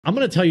I'm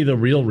going to tell you the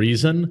real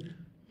reason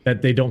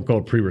that they don't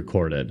go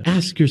pre-recorded.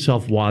 Ask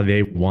yourself why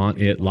they want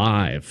it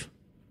live.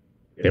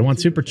 They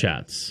want super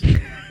chats.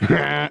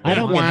 I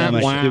don't get that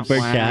much super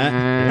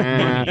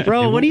chat.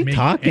 Bro, what are you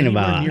talking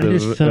about? You're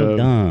just so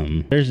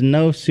dumb. There's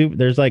no super.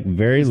 There's like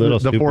very little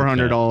the super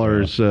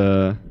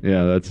 $400,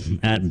 yeah, that's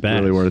at best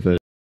really worth it.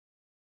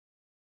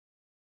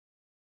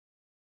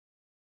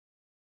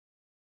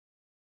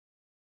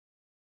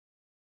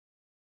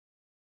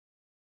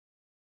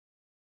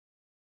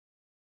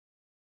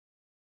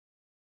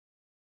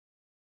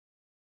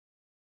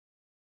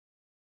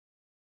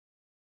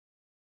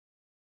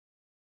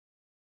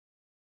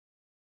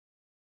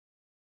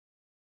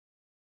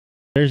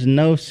 There's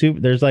no super.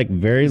 There's like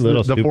very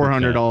little. The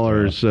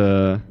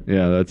 $400,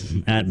 yeah, that's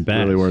at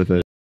best really worth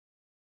it.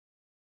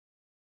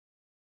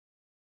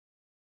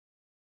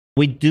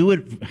 We do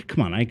it.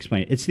 Come on, I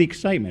explain it. It's the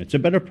excitement. It's a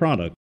better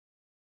product.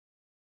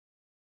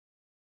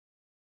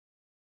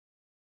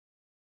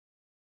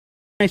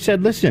 I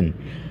said, listen,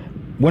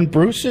 when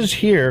Bruce is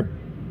here,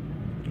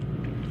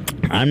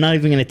 I'm not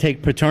even going to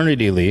take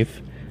paternity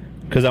leave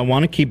because I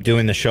want to keep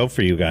doing the show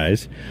for you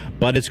guys,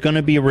 but it's going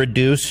to be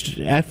reduced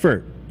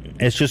effort.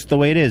 It's just the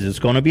way it is. It's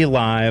going to be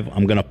live.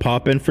 I'm going to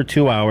pop in for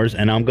 2 hours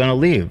and I'm going to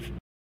leave.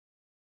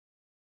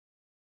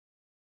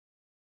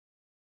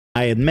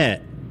 I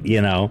admit,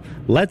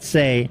 let's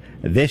say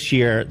this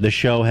year the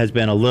show has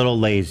been a little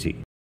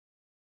lazy.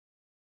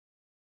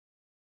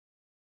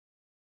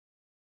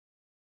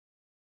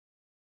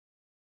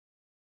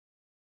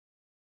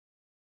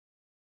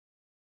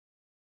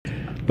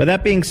 But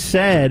that being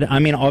said, I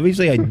mean,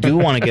 obviously I do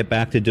want to get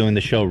back to doing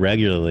the show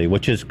regularly,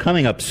 which is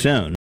coming up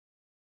soon.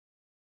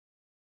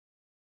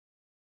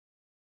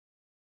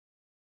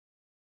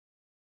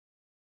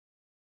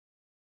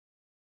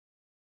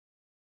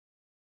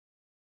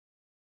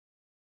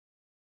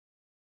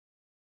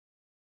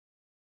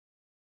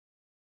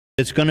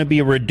 It's going to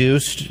be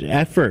reduced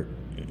effort.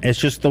 It's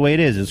just the way it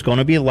is. It's going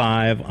to be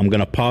live. I'm going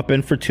to pop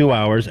in for 2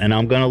 hours and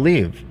I'm going to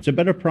leave. It's a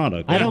better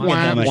product. I don't get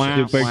that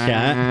much super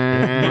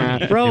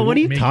chat. Bro, what are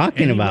you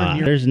talking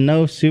about? There's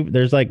no super.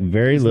 There's like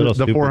very little.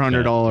 The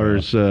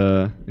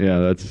 $400, yeah,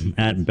 that's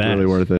at best really worth it.